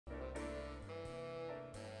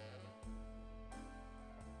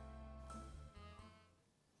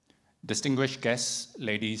Distinguished guests,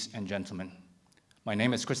 ladies and gentlemen, my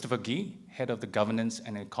name is Christopher Gee, Head of the Governance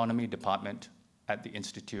and Economy Department at the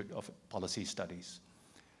Institute of Policy Studies,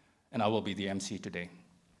 and I will be the MC today.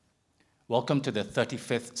 Welcome to the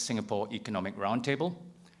 35th Singapore Economic Roundtable,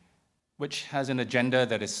 which has an agenda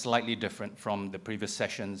that is slightly different from the previous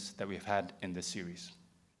sessions that we've had in this series.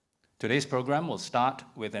 Today's program will start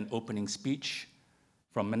with an opening speech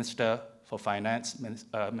from Minister for Finance,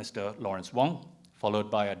 Mr. Lawrence Wong,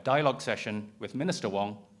 followed by a dialogue session with Minister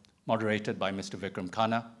Wong, moderated by Mr. Vikram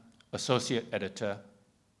Khanna, Associate Editor,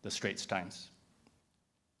 The Straits Times.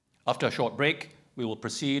 After a short break, we will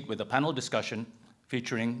proceed with a panel discussion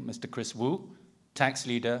featuring Mr. Chris Wu, Tax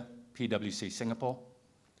Leader, PwC Singapore,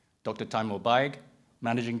 Dr. Taimo Baig,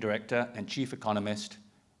 Managing Director and Chief Economist,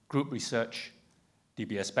 Group Research,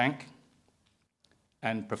 DBS Bank,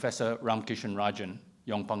 and Professor Ramkishan Rajan,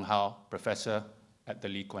 Yong Peng Hao, Professor at the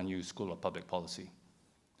Lee Kuan Yew School of Public Policy.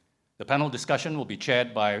 The panel discussion will be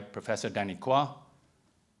chaired by Professor Danny Kwah,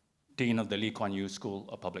 Dean of the Lee Kuan Yew School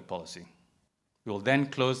of Public Policy. We will then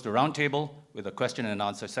close the roundtable with a question and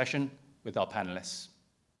answer session with our panelists.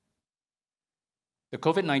 The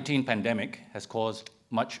COVID-19 pandemic has caused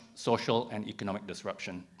much social and economic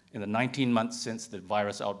disruption in the 19 months since the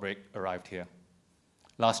virus outbreak arrived here.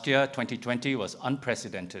 Last year, 2020, was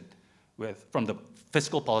unprecedented from the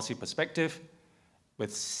fiscal policy perspective,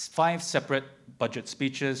 with 5 separate budget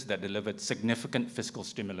speeches that delivered significant fiscal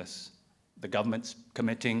stimulus. The government's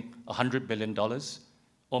committing $100 billion,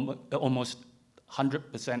 almost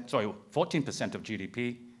 14% of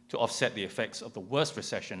GDP, to offset the effects of the worst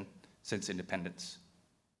recession since independence.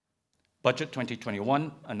 Budget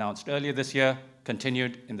 2021, announced earlier this year,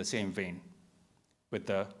 continued in the same vein, with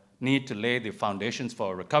the need to lay the foundations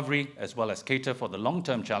for a recovery, as well as cater for the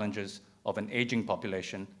long-term challenges of an aging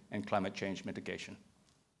population and climate change mitigation.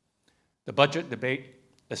 The budget debate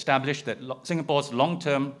established that Singapore's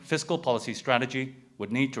long-term fiscal policy strategy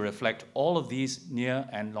would need to reflect all of these near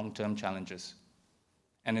and long-term challenges.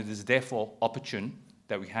 And it is therefore opportune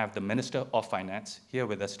that we have the Minister of Finance here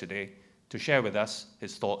with us today to share with us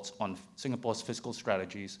his thoughts on Singapore's fiscal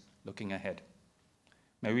strategies looking ahead.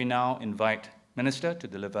 May we now invite Minister to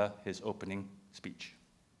deliver his opening speech.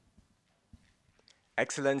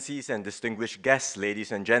 Excellencies and distinguished guests,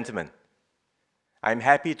 ladies and gentlemen, I'm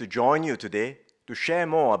happy to join you today to share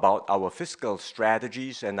more about our fiscal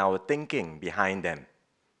strategies and our thinking behind them.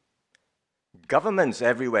 Governments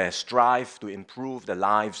everywhere strive to improve the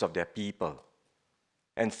lives of their people,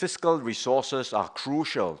 and fiscal resources are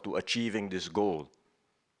crucial to achieving this goal.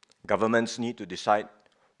 Governments need to decide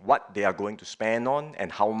what they are going to spend on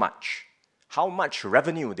and how much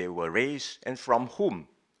revenue they will raise and from whom,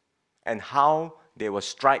 and how they will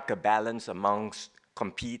strike a balance amongst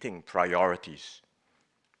competing priorities.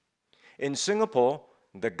 In Singapore,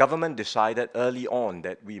 the government decided early on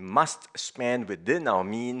that we must spend within our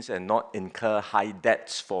means and not incur high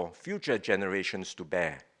debts for future generations to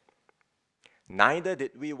bear. Neither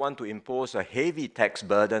did we want to impose a heavy tax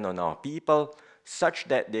burden on our people such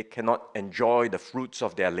that they cannot enjoy the fruits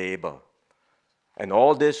of their labor. And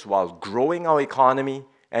all this while growing our economy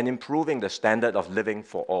and improving the standard of living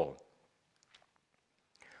for all.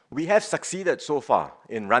 We have succeeded so far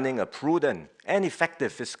in running a prudent and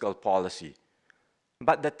effective fiscal policy,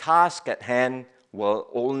 but the task at hand will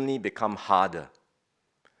only become harder.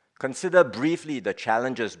 Consider briefly the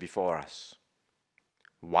challenges before us.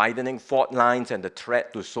 Widening fault lines and the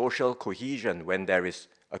threat to social cohesion when there is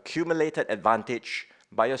accumulated advantage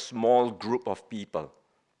by a small group of people.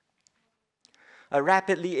 A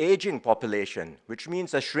rapidly aging population, which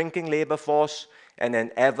means a shrinking labor force and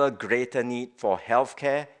an ever greater need for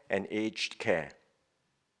healthcare and aged care.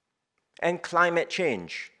 And climate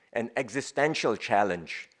change, an existential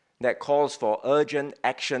challenge that calls for urgent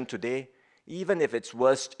action today, even if its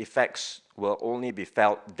worst effects will only be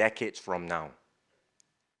felt decades from now.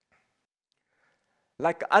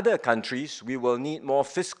 Like other countries, we will need more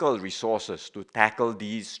fiscal resources to tackle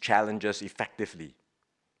these challenges effectively.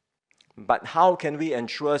 But how can we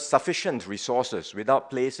ensure sufficient resources without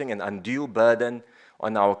placing an undue burden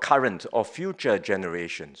on our current or future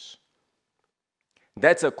generations?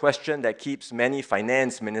 That's a question that keeps many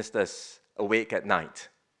finance ministers awake at night.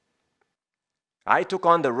 I took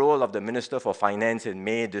on the role of the Minister for Finance in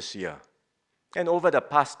May this year, and over the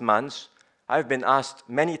past months, I've been asked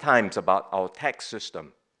many times about our tax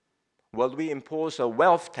system. Will we impose a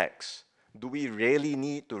wealth tax? Do we really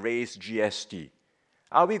need to raise GST?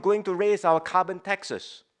 Are we going to raise our carbon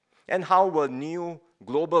taxes? And how will new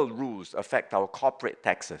global rules affect our corporate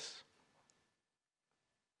taxes?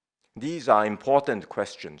 These are important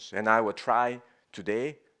questions, and I will try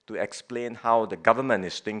today to explain how the government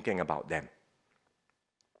is thinking about them.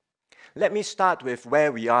 Let me start with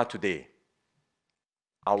where we are today.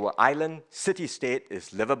 Our island city-state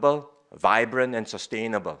is livable, vibrant, and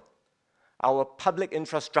sustainable. Our public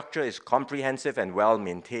infrastructure is comprehensive and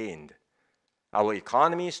well-maintained. Our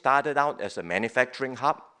economy started out as a manufacturing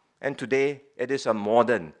hub, and today it is a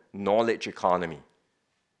modern knowledge economy.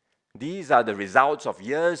 These are the results of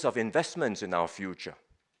years of investments in our future.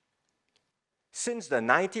 Since the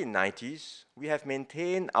 1990s, we have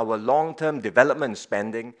maintained our long-term development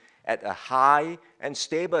spending at a high and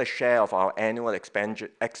stable share of our annual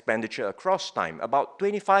expenditure across time, about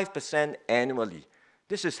 25% annually.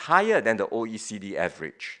 This is higher than the OECD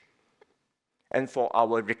average. And for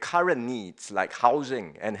our recurrent needs like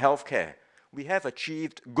housing and healthcare, we have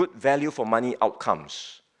achieved good value for money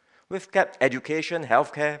outcomes. We've kept education,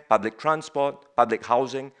 healthcare, public transport, public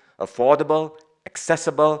housing affordable,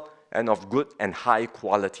 accessible, and of good and high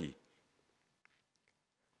quality.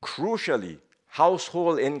 Crucially,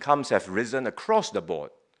 household incomes have risen across the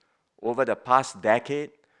board. Over the past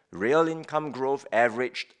decade, real income growth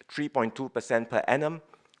averaged 3.2% per annum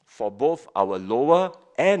for both our lower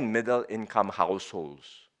and middle income households.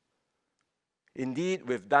 Indeed,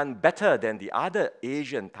 we've done better than the other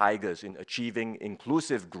Asian tigers in achieving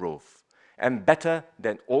inclusive growth, and better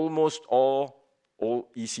than almost all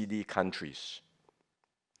OECD countries.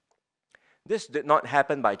 This did not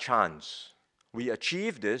happen by chance. We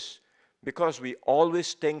achieved this because we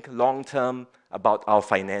always think long-term about our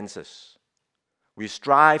finances. We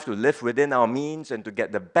strive to live within our means and to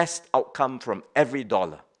get the best outcome from every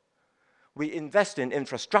dollar. We invest in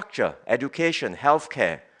infrastructure, education,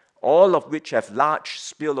 healthcare, all of which have large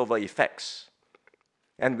spillover effects.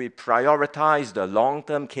 And we prioritize the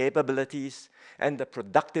long-term capabilities and the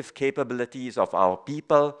productive capabilities of our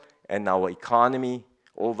people and our economy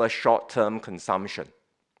over short-term consumption.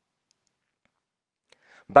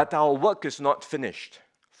 But our work is not finished,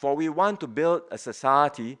 for we want to build a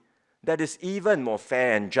society that is even more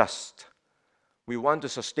fair and just. We want to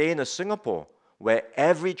sustain a Singapore where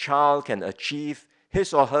every child can achieve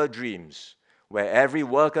his or her dreams, where every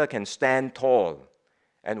worker can stand tall,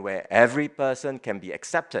 and where every person can be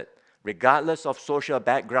accepted, regardless of social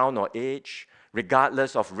background or age,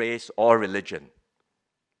 regardless of race or religion.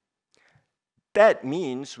 That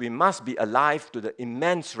means we must be alive to the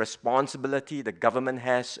immense responsibility the government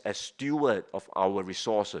has as steward of our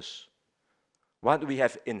resources. What we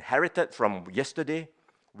have inherited from yesterday,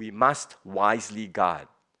 we must wisely guard.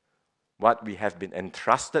 What we have been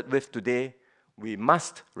entrusted with today, we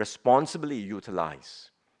must responsibly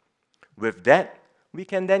utilize. With that, we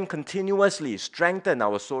can then continuously strengthen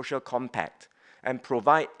our social compact and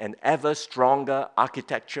provide an ever stronger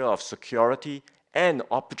architecture of security and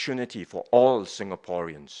opportunity for all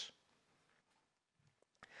Singaporeans.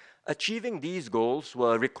 Achieving these goals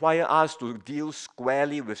will require us to deal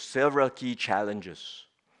squarely with several key challenges.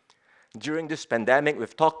 During this pandemic,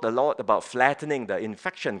 we've talked a lot about flattening the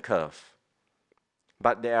infection curve.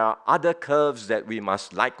 But there are other curves that we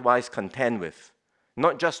must likewise contend with,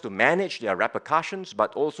 not just to manage their repercussions,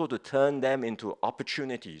 but also to turn them into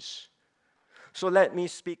opportunities. So let me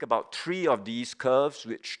speak about three of these curves,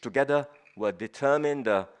 which together will determine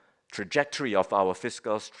the trajectory of our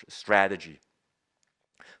fiscal strategy.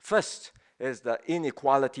 First is the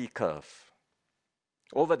inequality curve.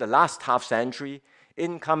 Over the last half-century,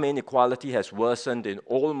 income inequality has worsened in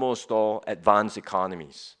almost all advanced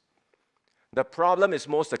economies. The problem is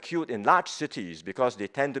most acute in large cities because they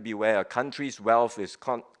tend to be where a country's wealth is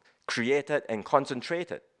created and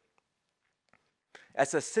concentrated.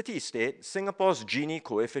 As a city-state, Singapore's Gini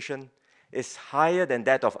coefficient is higher than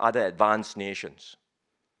that of other advanced nations.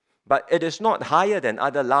 But it is not higher than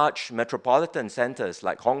other large metropolitan centers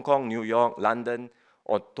like Hong Kong, New York, London,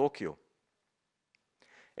 or Tokyo.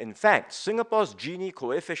 In fact, Singapore's Gini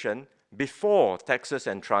coefficient before taxes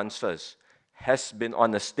and transfers has been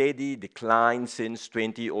on a steady decline since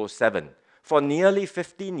 2007, for nearly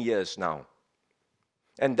 15 years now.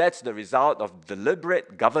 And that's the result of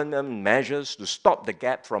deliberate government measures to stop the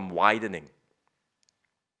gap from widening.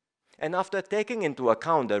 And after taking into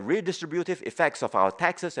account the redistributive effects of our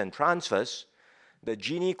taxes and transfers, the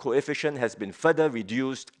Gini coefficient has been further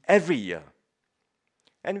reduced every year.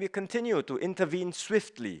 And we continue to intervene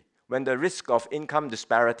swiftly when the risk of income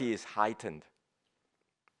disparity is heightened.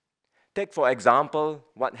 Take, for example,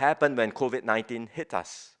 what happened when COVID-19 hit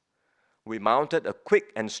us. We mounted a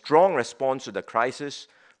quick and strong response to the crisis,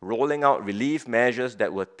 rolling out relief measures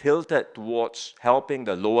that were tilted towards helping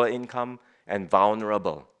the lower income and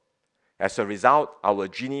vulnerable. As a result, our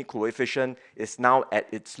Gini coefficient is now at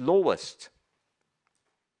its lowest.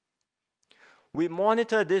 We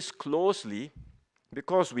monitor this closely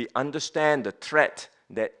because we understand the threat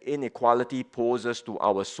that inequality poses to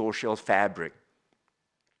our social fabric.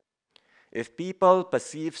 If people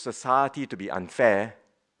perceive society to be unfair,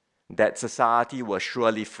 that society will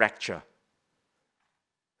surely fracture.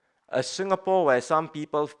 A Singapore where some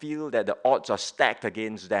people feel that the odds are stacked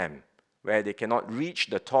against them, where they cannot reach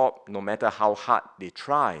the top no matter how hard they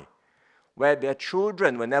try, where their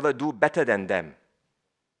children will never do better than them,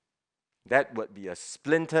 that would be a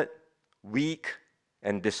splintered, weak,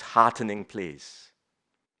 and disheartening place.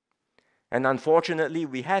 And unfortunately,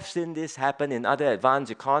 we have seen this happen in other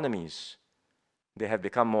advanced economies. They have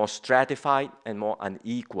become more stratified and more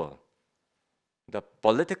unequal. The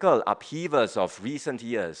political upheavals of recent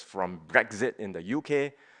years, from Brexit in the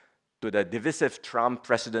UK to the divisive Trump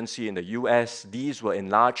presidency in the US, these were in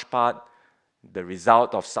large part the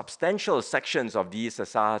result of substantial sections of these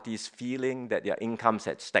societies feeling that their incomes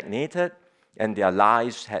had stagnated and their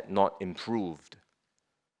lives had not improved.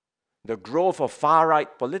 The growth of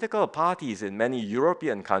far-right political parties in many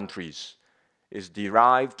European countries is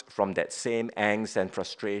derived from that same angst and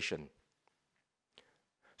frustration.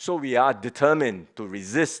 So we are determined to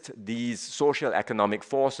resist these social economic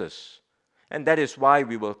forces, and that is why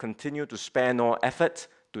we will continue to spare no effort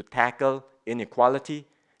to tackle inequality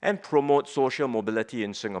and promote social mobility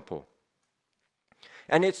in Singapore.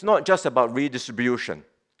 And it's not just about redistribution.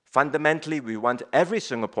 Fundamentally, we want every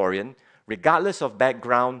Singaporean, regardless of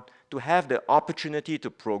background, to have the opportunity to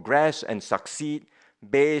progress and succeed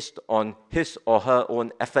based on his or her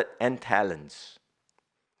own effort and talents.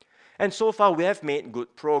 And so far, we have made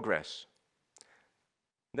good progress.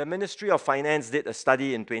 The Ministry of Finance did a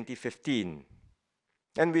study in 2015,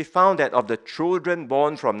 and we found that of the children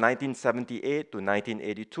born from 1978 to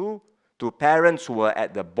 1982 to parents who were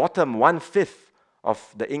at the bottom 1/5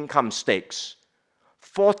 of the income stakes,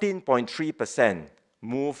 14.3%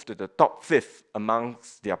 moved to the top 5th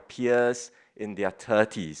amongst their peers in their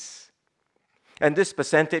 30s. And this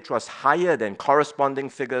percentage was higher than corresponding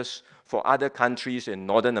figures for other countries in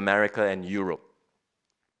Northern America and Europe.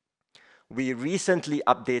 We recently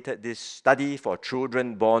updated this study for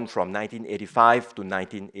children born from 1985 to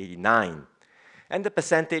 1989, and the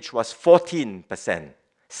percentage was 14%,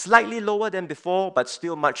 slightly lower than before, but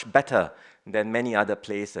still much better than many other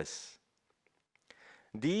places.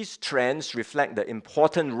 These trends reflect the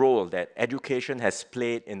important role that education has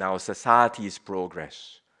played in our society's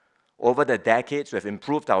progress. Over the decades, we have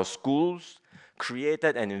improved our schools,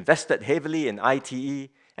 created and invested heavily in ITE,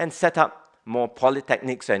 and set up more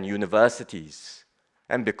polytechnics and universities.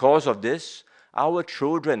 And because of this, our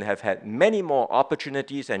children have had many more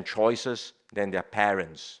opportunities and choices than their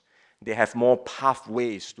parents. They have more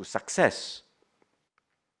pathways to success.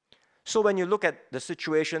 So when you look at the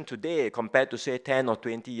situation today compared to, say, 10 or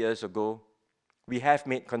 20 years ago, we have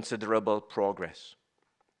made considerable progress.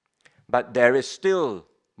 But there is still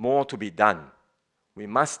more to be done. We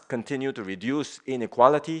must continue to reduce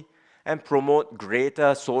inequality and promote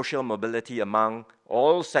greater social mobility among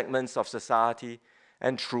all segments of society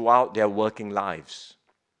and throughout their working lives.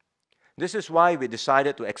 This is why we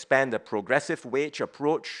decided to expand the progressive wage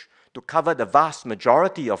approach to cover the vast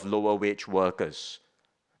majority of lower wage workers.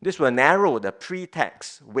 This will narrow the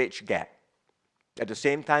pre-tax wage gap. At the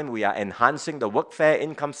same time, we are enhancing the Workfare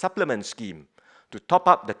Income Supplement Scheme to top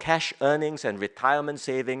up the cash earnings and retirement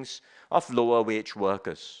savings of lower wage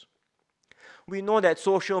workers. We know that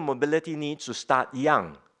social mobility needs to start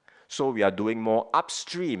young, so we are doing more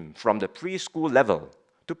upstream from the preschool level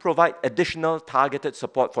to provide additional targeted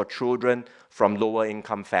support for children from lower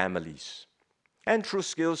income families. And through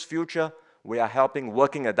Skills Future, we are helping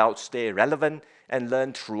working adults stay relevant and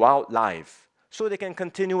learn throughout life so they can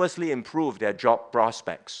continuously improve their job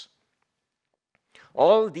prospects.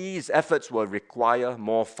 All these efforts will require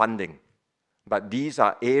more funding, but these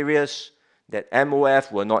are areas that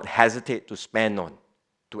MOF will not hesitate to spend on,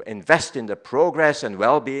 to invest in the progress and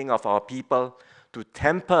well-being of our people, to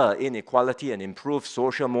temper inequality and improve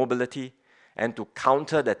social mobility, and to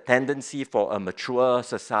counter the tendency for a mature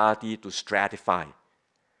society to stratify.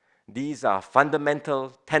 These are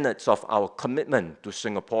fundamental tenets of our commitment to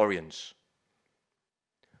Singaporeans.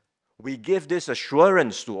 We give this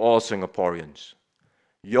assurance to all Singaporeans.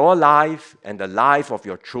 Your life and the life of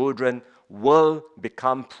your children will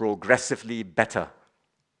become progressively better.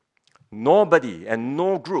 Nobody and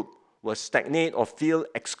no group will stagnate or feel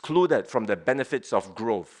excluded from the benefits of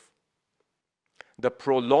growth. The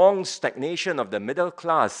prolonged stagnation of the middle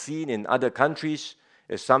class seen in other countries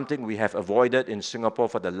is something we have avoided in Singapore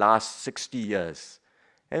for the last 60 years,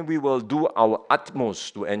 and we will do our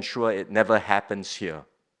utmost to ensure it never happens here.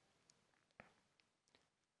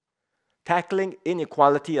 tackling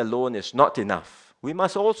inequality alone is not enough. We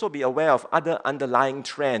must also be aware of other underlying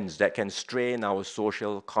trends that can strain our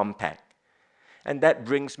social compact. And that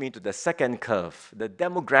brings me to the second curve, the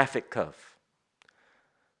demographic curve.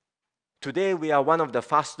 Today, we are one of the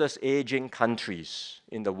fastest aging countries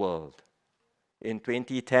in the world. In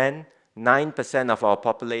 2010, 9% of our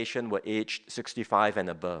population were aged 65 and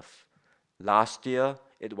above. Last year,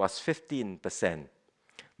 it was 15%.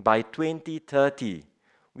 By 2030,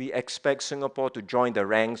 we expect Singapore to join the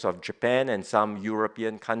ranks of Japan and some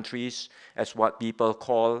European countries as what people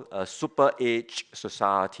call a super-age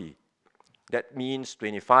society. That means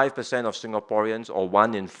 25% of Singaporeans, or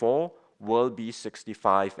 1 in 4, will be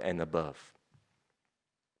 65 and above.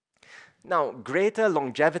 Now, greater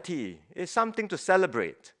longevity is something to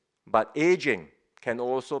celebrate, but aging can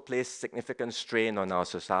also place significant strain on our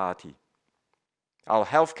society. Our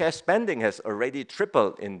healthcare spending has already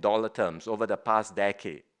tripled in dollar terms over the past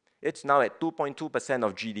decade. It's now at 2.2%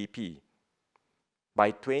 of GDP.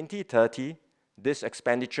 By 2030, this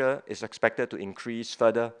expenditure is expected to increase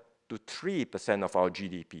further to 3% of our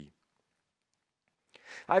GDP.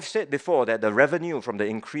 I've said before that the revenue from the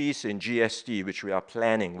increase in GST, which we are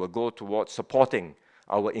planning, will go towards supporting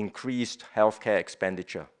our increased healthcare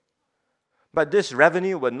expenditure. But this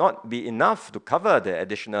revenue will not be enough to cover the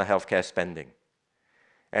additional healthcare spending.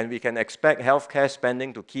 And we can expect healthcare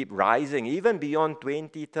spending to keep rising even beyond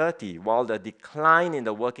 2030, while the decline in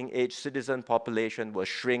the working-age citizen population will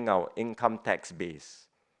shrink our income tax base.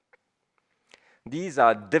 These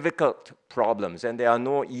are difficult problems, and there are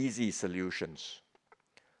no easy solutions.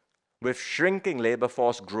 With shrinking labor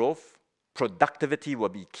force growth, productivity will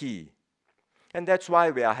be key. And that's why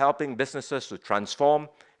we are helping businesses to transform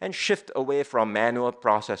and shift away from manual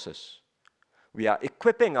processes. We are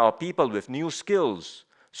equipping our people with new skills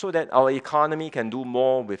so that our economy can do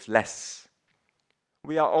more with less.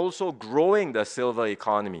 We are also growing the silver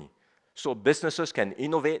economy so businesses can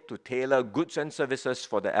innovate to tailor goods and services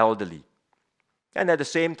for the elderly. And at the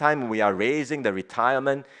same time, we are raising the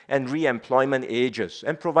retirement and re-employment ages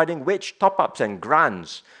and providing wage top-ups and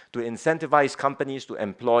grants to incentivize companies to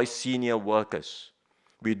employ senior workers.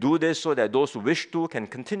 We do this so that those who wish to can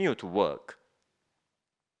continue to work.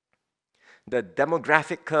 The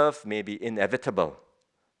demographic curve may be inevitable,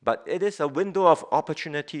 but it is a window of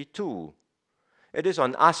opportunity too. It is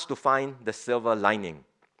on us to find the silver lining.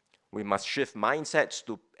 We must shift mindsets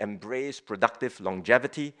to embrace productive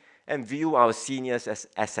longevity and view our seniors as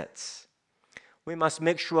assets. We must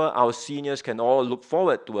make sure our seniors can all look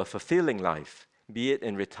forward to a fulfilling life, be it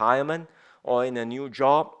in retirement or in a new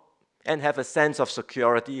job, and have a sense of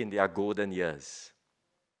security in their golden years.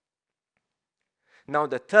 Now,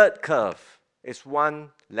 the third curve is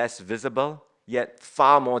one less visible, yet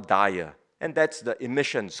far more dire, and that's the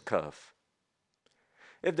emissions curve.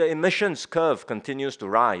 If the emissions curve continues to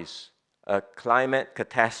rise, a climate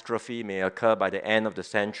catastrophe may occur by the end of the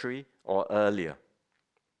century or earlier.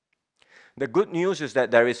 The good news is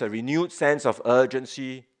that there is a renewed sense of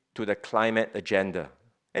urgency to the climate agenda.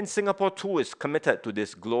 And Singapore too is committed to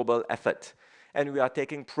this global effort, and we are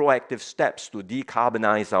taking proactive steps to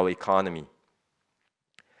decarbonize our economy.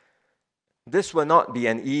 This will not be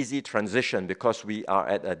an easy transition because we are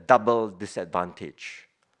at a double disadvantage.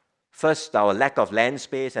 First, our lack of land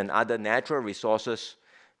space and other natural resources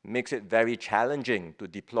makes it very challenging to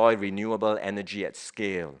deploy renewable energy at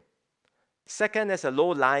scale. Second, as a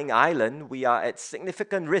low-lying island, we are at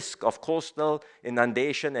significant risk of coastal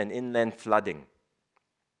inundation and inland flooding.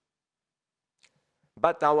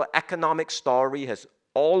 But our economic story has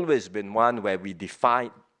always been one where we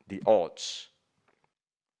defied the odds.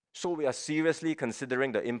 So we are seriously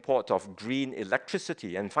considering the import of green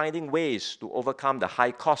electricity and finding ways to overcome the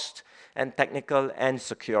high cost and technical and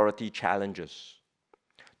security challenges.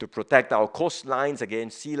 To protect our coastlines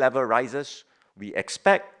against sea level rises, we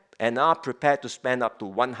expect and are prepared to spend up to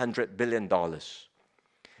 $100 billion.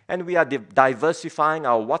 And we are diversifying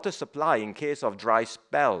our water supply in case of dry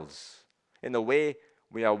spells. In a way,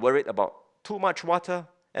 we are worried about too much water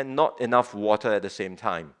and not enough water at the same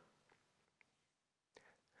time.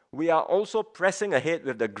 We are also pressing ahead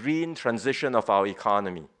with the green transition of our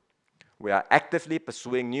economy. We are actively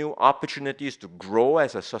pursuing new opportunities to grow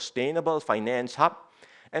as a sustainable finance hub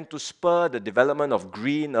and to spur the development of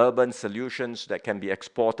green urban solutions that can be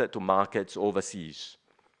exported to markets overseas.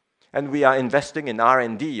 And we are investing in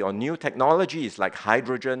R&D on new technologies like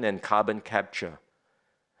hydrogen and carbon capture.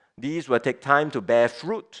 These will take time to bear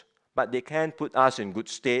fruit, but they can put us in good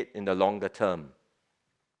state in the longer term.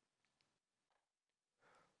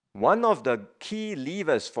 One of the key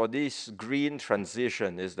levers for this green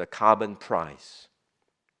transition is the carbon price.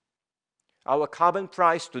 Our carbon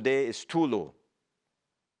price today is too low.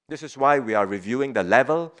 This is why we are reviewing the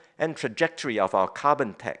level and trajectory of our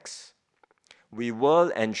carbon tax. We will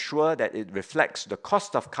ensure that it reflects the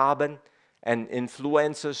cost of carbon and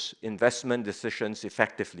influences investment decisions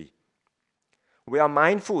effectively. We are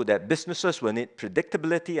mindful that businesses will need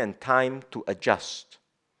predictability and time to adjust.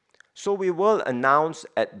 So we will announce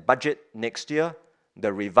at budget next year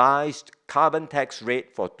the revised carbon tax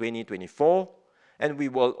rate for 2024, and we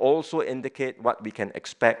will also indicate what we can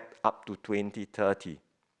expect up to 2030.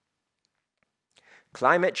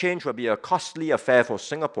 Climate change will be a costly affair for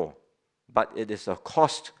Singapore, but it is a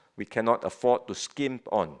cost we cannot afford to skimp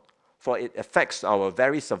on, for it affects our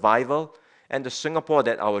very survival and the Singapore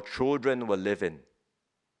that our children will live in.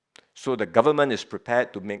 So the government is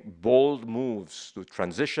prepared to make bold moves to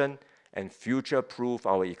transition and future-proof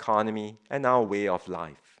our economy and our way of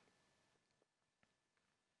life.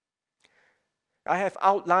 I have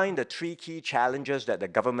outlined the 3 key challenges that the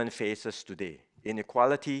government faces today: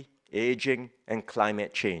 inequality, aging, and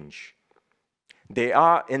climate change. They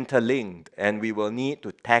are interlinked, and we will need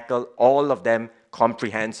to tackle all of them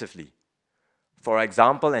comprehensively. For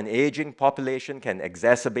example, an aging population can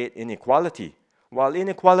exacerbate inequality, while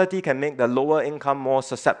inequality can make the lower income more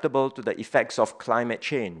susceptible to the effects of climate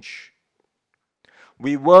change.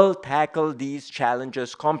 We will tackle these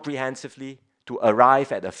challenges comprehensively to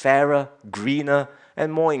arrive at a fairer, greener,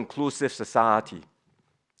 and more inclusive society.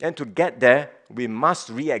 And to get there, we must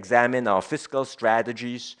re-examine our fiscal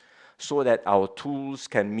strategies so that our tools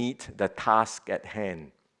can meet the task at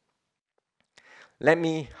hand. Let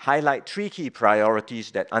me highlight 3 key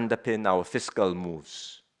priorities that underpin our fiscal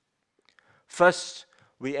moves. First,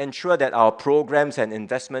 we ensure that our programs and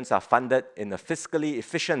investments are funded in a fiscally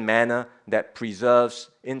efficient manner that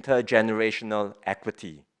preserves intergenerational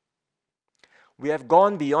equity. We have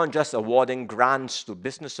gone beyond just awarding grants to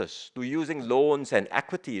businesses, to using loans and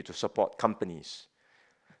equity to support companies.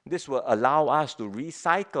 This will allow us to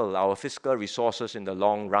recycle our fiscal resources in the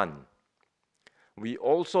long run. We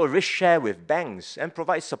also risk share with banks and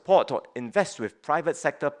provide support or invest with private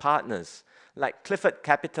sector partners like Clifford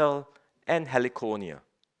Capital and Heliconia.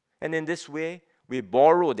 And in this way, we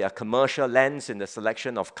borrow their commercial lens in the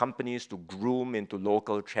selection of companies to groom into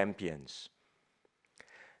local champions.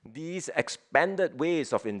 These expanded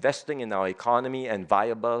ways of investing in our economy and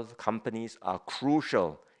viable companies are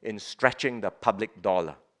crucial in stretching the public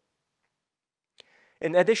dollar.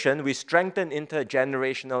 In addition, we strengthen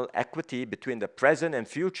intergenerational equity between the present and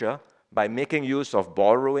future by making use of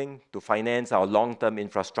borrowing to finance our long-term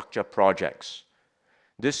infrastructure projects.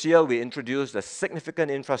 This year, we introduced the Significant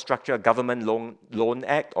Infrastructure Government Loan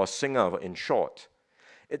Act, or SINGA in short.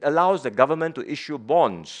 It allows the government to issue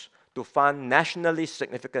bonds to fund nationally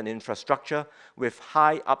significant infrastructure with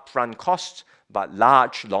high upfront costs but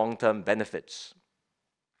large long-term benefits.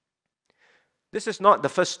 This is not the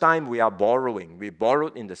first time we are borrowing. We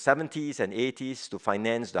borrowed in the 70s and 80s to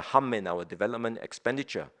finance the hum in our development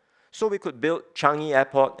expenditure, so we could build Changi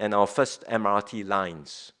Airport and our first MRT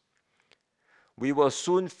lines. We will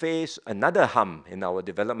soon face another hum in our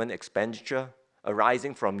development expenditure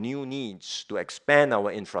arising from new needs to expand our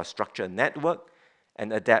infrastructure network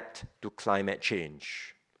and adapt to climate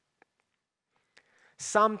change.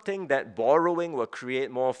 Some think that borrowing will create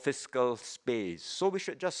more fiscal space, so we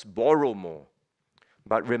should just borrow more.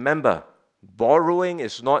 But remember, borrowing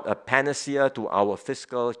is not a panacea to our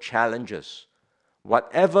fiscal challenges.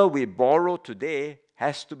 Whatever we borrow today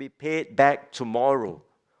has to be paid back tomorrow.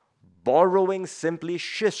 Borrowing simply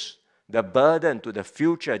shifts the burden to the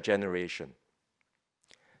future generation.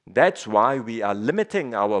 That's why we are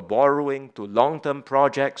limiting our borrowing to long-term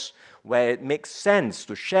projects where it makes sense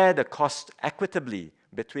to share the cost equitably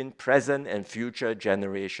between present and future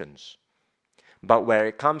generations. But where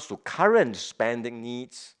it comes to current spending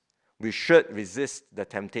needs, we should resist the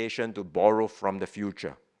temptation to borrow from the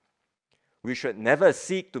future. We should never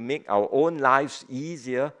seek to make our own lives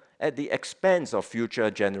easier at the expense of future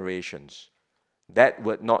generations. That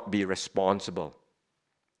would not be responsible.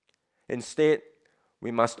 Instead, we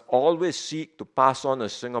must always seek to pass on a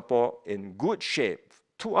Singapore in good shape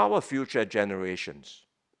to our future generations.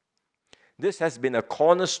 This has been a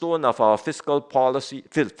cornerstone of our fiscal policy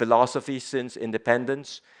philosophy since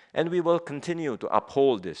independence, and we will continue to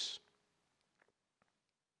uphold this.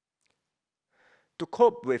 To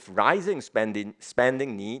cope with rising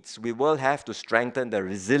spending needs, we will have to strengthen the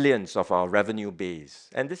resilience of our revenue base,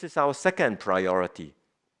 and this is our second priority.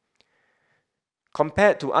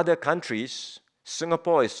 Compared to other countries,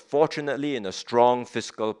 Singapore is fortunately in a strong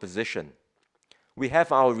fiscal position. We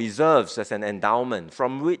have our reserves as an endowment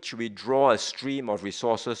from which we draw a stream of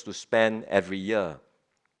resources to spend every year.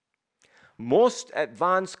 Most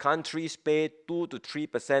advanced countries pay 2 to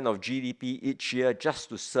 3% of GDP each year just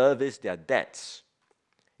to service their debts.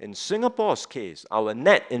 In Singapore's case, our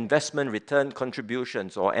net investment return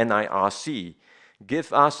contributions, or NIRC,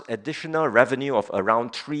 give us additional revenue of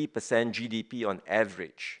around 3% GDP on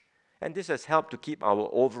average. And this has helped to keep our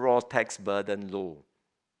overall tax burden low.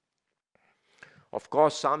 Of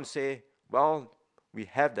course, some say, well, we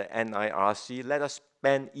have the NIRC, let us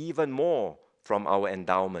spend even more from our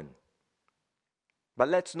endowment. But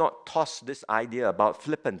let's not toss this idea about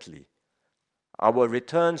flippantly. Our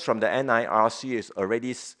returns from the NIRC is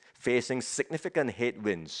already facing significant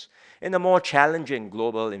headwinds in a more challenging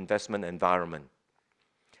global investment environment.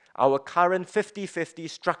 Our current 50-50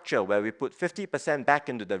 structure, where we put 50% back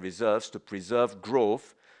into the reserves to preserve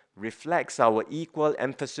growth, reflects our equal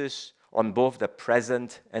emphasis on both the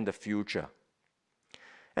present and the future.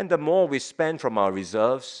 And the more we spend from our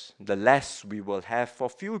reserves, the less we will have for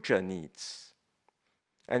future needs.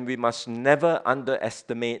 And we must never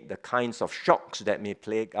underestimate the kinds of shocks that may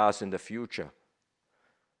plague us in the future.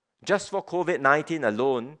 Just for COVID-19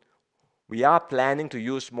 alone, we are planning to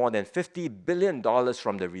use more than $50 billion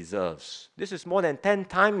from the reserves. This is more than 10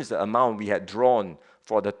 times the amount we had drawn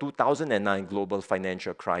for the 2009 global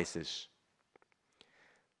financial crisis.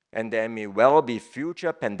 And there may well be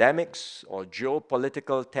future pandemics or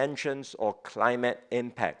geopolitical tensions or climate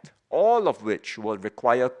impact, all of which will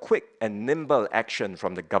require quick and nimble action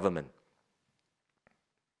from the government.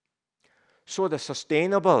 So the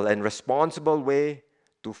sustainable and responsible way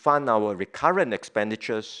to fund our recurrent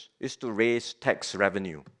expenditures is to raise tax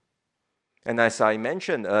revenue. And as I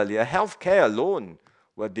mentioned earlier, healthcare alone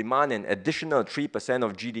will demand an additional 3%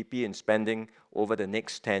 of GDP in spending over the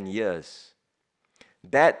next 10 years.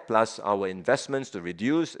 That plus our investments to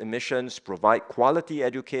reduce emissions, provide quality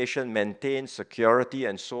education, maintain security,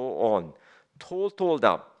 and so on. Totaled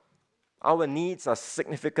up, our needs are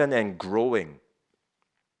significant and growing.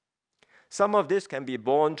 Some of this can be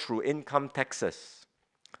borne through income taxes,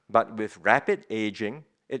 but with rapid aging,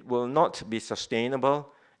 it will not be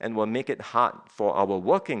sustainable and will make it hard for our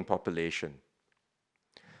working population.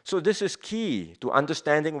 So this is key to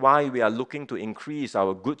understanding why we are looking to increase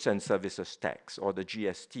our goods and services tax, or the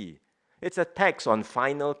GST. It's a tax on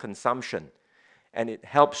final consumption, and it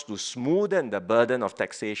helps to smoothen the burden of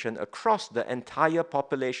taxation across the entire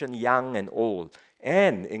population, young and old,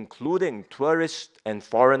 and including tourists and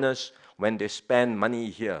foreigners when they spend money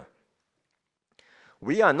here.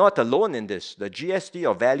 We are not alone in this. The GST,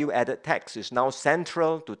 or value-added tax, is now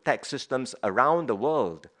central to tax systems around the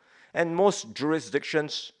world, and most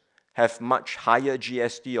jurisdictions have much higher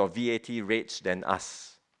GST or VAT rates than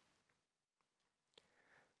us.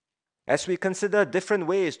 As we consider different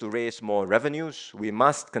ways to raise more revenues, we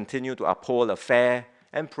must continue to uphold a fair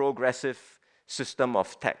and progressive system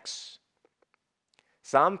of tax.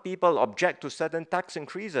 Some people object to certain tax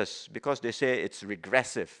increases because they say it's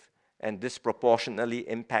regressive and disproportionately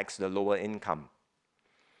impacts the lower income.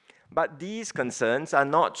 But these concerns are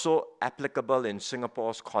not so applicable in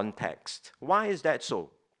Singapore's context. Why is that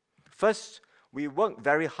so? First, we work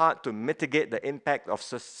very hard to mitigate the impact of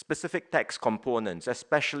specific tax components,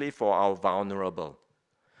 especially for our vulnerable.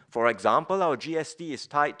 For example, our GST is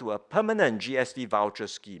tied to a permanent GST voucher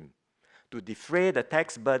scheme to defray the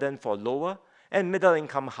tax burden for lower and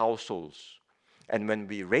middle-income households. And when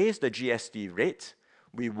we raise the GST rate,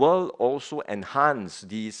 we will also enhance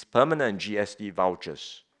these permanent GST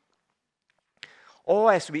vouchers.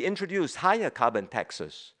 Or as we introduce higher carbon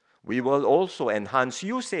taxes, we will also enhance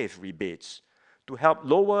USAVE rebates to help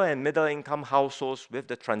lower and middle-income households with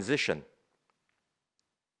the transition.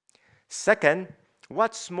 Second,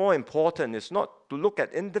 what's more important is not to look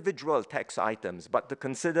at individual tax items, but to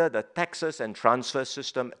consider the taxes and transfer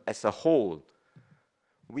system as a whole.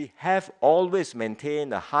 We have always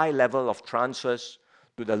maintained a high level of transfers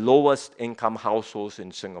to the lowest income households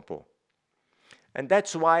in Singapore. And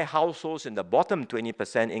that's why households in the bottom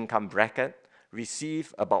 20% income bracket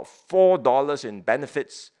receive about $4 in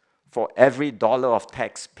benefits for every dollar of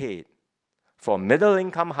tax paid. For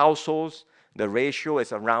middle-income households, the ratio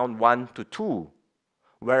is around 1 to 2,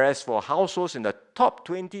 whereas for households in the top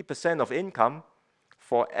 20% of income,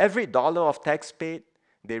 for every dollar of tax paid,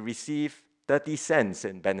 they receive 30 cents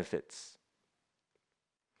in benefits.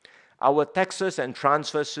 Our taxes and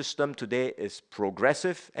transfer system today is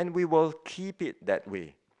progressive, and we will keep it that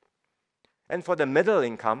way. And for the middle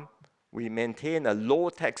income, we maintain a low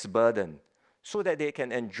tax burden so that they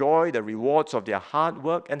can enjoy the rewards of their hard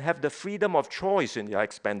work and have the freedom of choice in their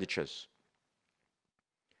expenditures.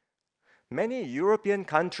 Many European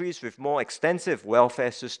countries with more extensive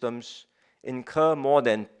welfare systems incur more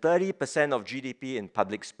than 30% of GDP in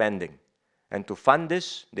public spending, And to fund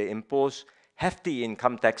this, they impose hefty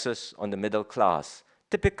income taxes on the middle class,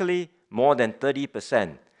 typically more than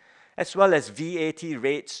 30%, as well as VAT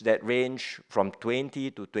rates that range from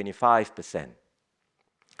 20 to 25%.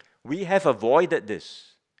 We have avoided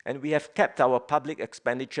this, and we have kept our public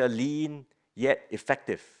expenditure lean yet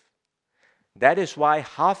effective. That is why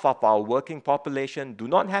half of our working population do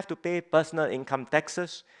not have to pay personal income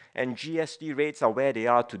taxes, and GST rates are where they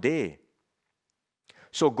are today.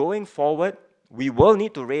 So going forward, we will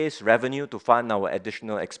need to raise revenue to fund our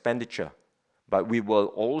additional expenditure, but we will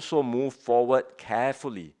also move forward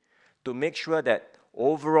carefully to make sure that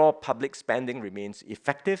overall public spending remains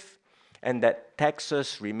effective and that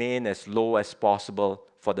taxes remain as low as possible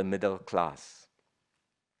for the middle class.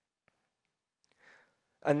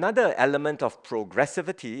 Another element of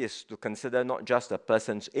progressivity is to consider not just a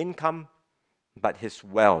person's income, but his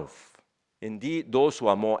wealth. Indeed, those who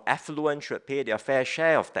are more affluent should pay their fair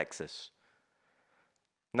share of taxes.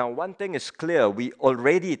 Now, one thing is clear, we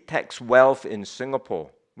already tax wealth in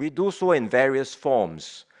Singapore. We do so in various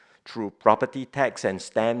forms, through property tax and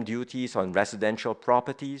stamp duties on residential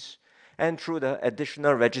properties, and through the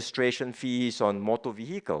additional registration fees on motor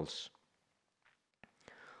vehicles.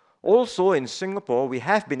 Also in Singapore, we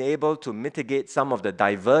have been able to mitigate some of the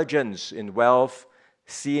divergence in wealth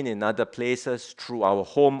seen in other places through our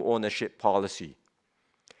home ownership policy.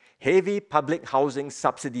 Heavy public housing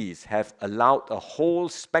subsidies have allowed a whole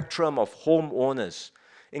spectrum of homeowners,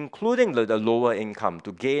 including the lower income,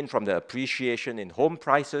 to gain from the appreciation in home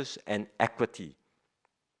prices and equity.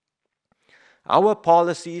 Our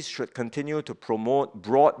policies should continue to promote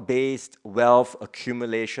broad-based wealth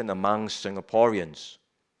accumulation among Singaporeans.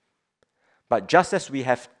 But just as we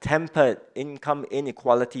have tempered income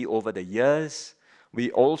inequality over the years,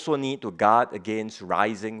 we also need to guard against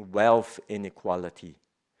rising wealth inequality.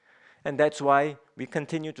 And that's why we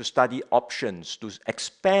continue to study options to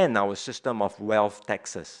expand our system of wealth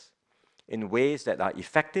taxes in ways that are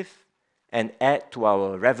effective and add to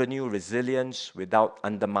our revenue resilience without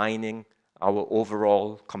undermining our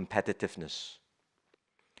overall competitiveness.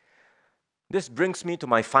 This brings me to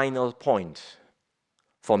my final point.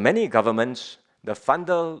 For many governments, the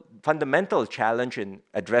fundamental challenge in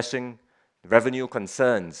addressing revenue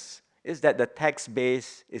concerns is that the tax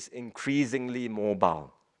base is increasingly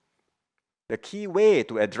mobile. The key way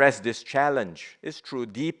to address this challenge is through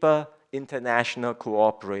deeper international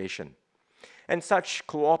cooperation. And such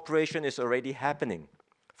cooperation is already happening.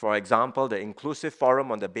 For example, the Inclusive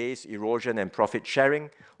Forum on the Base Erosion and Profit Sharing,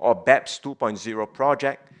 or BEPS 2.0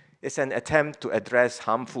 project, is an attempt to address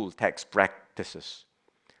harmful tax practices.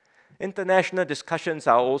 International discussions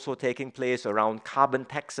are also taking place around carbon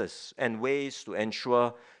taxes and ways to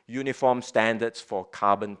ensure uniform standards for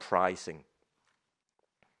carbon pricing.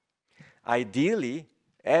 Ideally,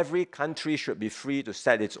 every country should be free to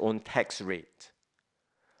set its own tax rate.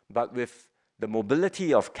 But with the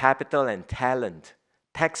mobility of capital and talent,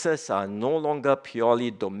 taxes are no longer purely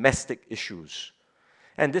domestic issues.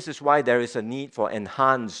 And this is why there is a need for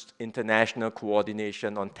enhanced international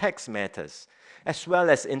coordination on tax matters, as well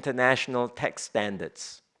as international tax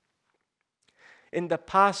standards. In the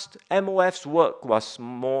past, MOF's work was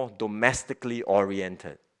more domestically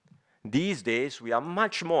oriented. These days, we are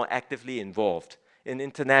much more actively involved in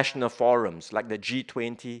international forums like the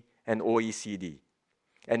G20 and OECD.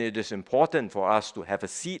 And it is important for us to have a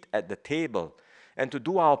seat at the table and to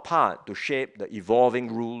do our part to shape the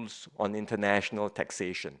evolving rules on international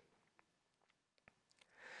taxation.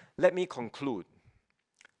 Let me conclude.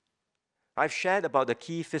 I've shared about the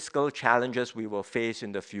key fiscal challenges we will face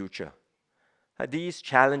in the future. These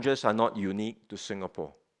challenges are not unique to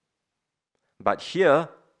Singapore. But here,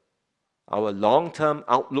 our long-term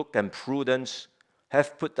outlook and prudence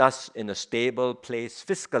have put us in a stable place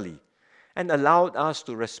fiscally and allowed us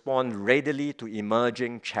to respond readily to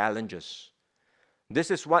emerging challenges. This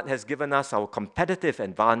is what has given us our competitive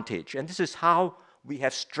advantage, and this is how we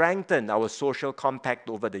have strengthened our social compact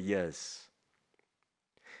over the years.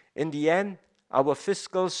 In the end, our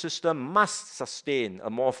fiscal system must sustain a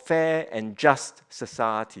more fair and just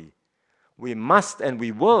society. We must and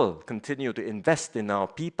we will continue to invest in our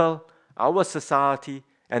people, our society,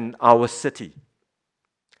 and our city.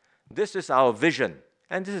 This is our vision,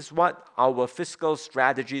 and this is what our fiscal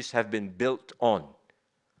strategies have been built on.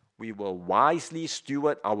 We will wisely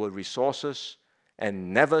steward our resources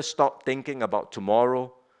and never stop thinking about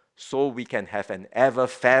tomorrow so we can have an ever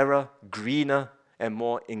fairer, greener, and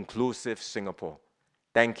more inclusive Singapore.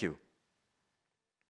 Thank you.